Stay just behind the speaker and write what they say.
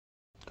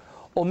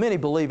Well, many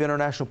believe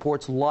international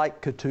ports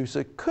like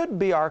Catoosa could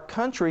be our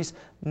country's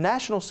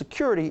national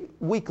security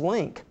weak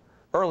link.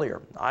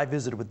 Earlier, I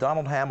visited with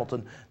Donald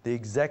Hamilton, the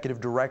executive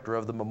director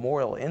of the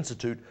Memorial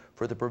Institute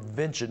for the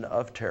Prevention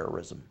of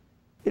Terrorism.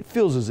 It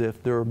feels as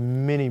if there are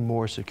many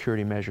more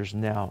security measures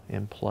now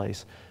in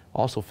place.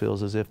 Also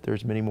feels as if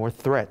there's many more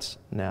threats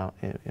now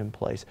in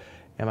place.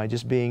 Am I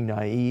just being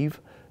naive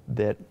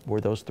that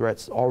were those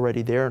threats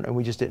already there and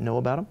we just didn't know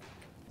about them?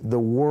 The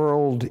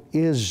world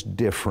is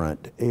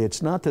different.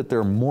 It's not that there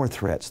are more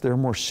threats, there are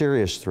more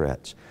serious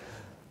threats.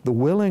 The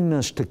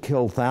willingness to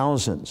kill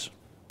thousands,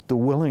 the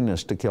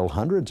willingness to kill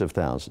hundreds of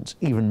thousands,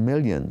 even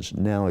millions,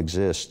 now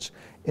exists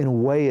in a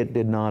way it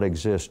did not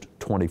exist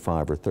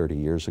 25 or 30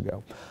 years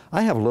ago.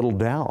 I have little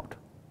doubt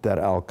that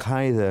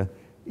Al-Qaeda,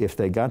 if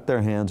they got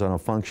their hands on a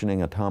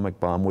functioning atomic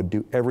bomb, would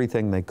do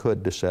everything they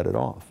could to set it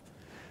off.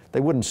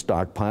 They wouldn't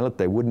stockpile it,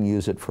 they wouldn't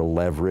use it for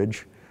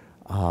leverage.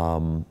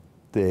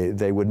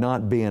 They would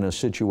not be in a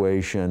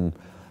situation,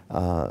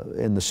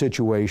 in the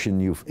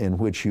situation in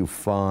which you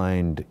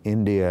find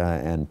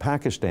India and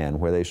Pakistan,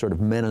 where they sort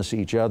of menace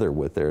each other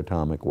with their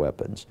atomic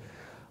weapons.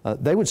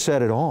 They would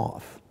set it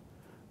off,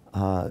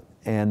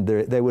 and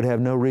they would have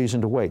no reason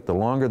to wait. The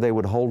longer they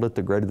would hold it,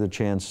 the greater the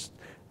chance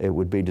it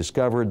would be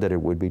discovered, that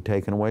it would be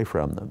taken away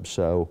from them.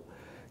 So,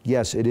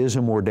 yes, it is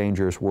a more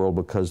dangerous world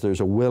because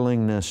there's a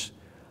willingness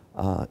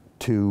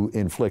to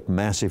inflict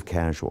massive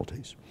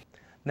casualties.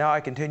 Now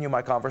I continue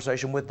my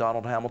conversation with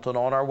Donald Hamilton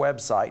on our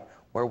website,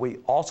 where we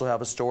also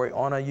have a story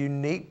on a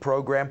unique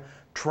program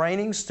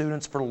training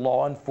students for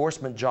law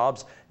enforcement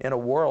jobs in a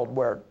world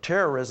where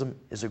terrorism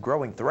is a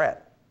growing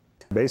threat.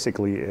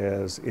 Basically,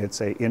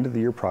 it's a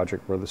end-of-the-year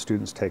project where the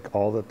students take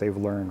all that they've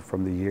learned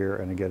from the year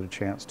and get a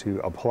chance to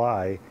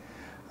apply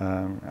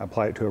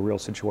it to a real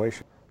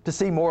situation. To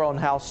see more on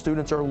how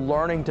students are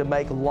learning to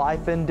make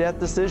life and death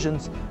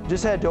decisions,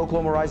 just head to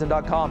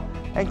OklahomaHorizon.com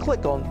and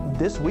click on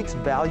this week's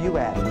Value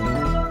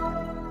Added.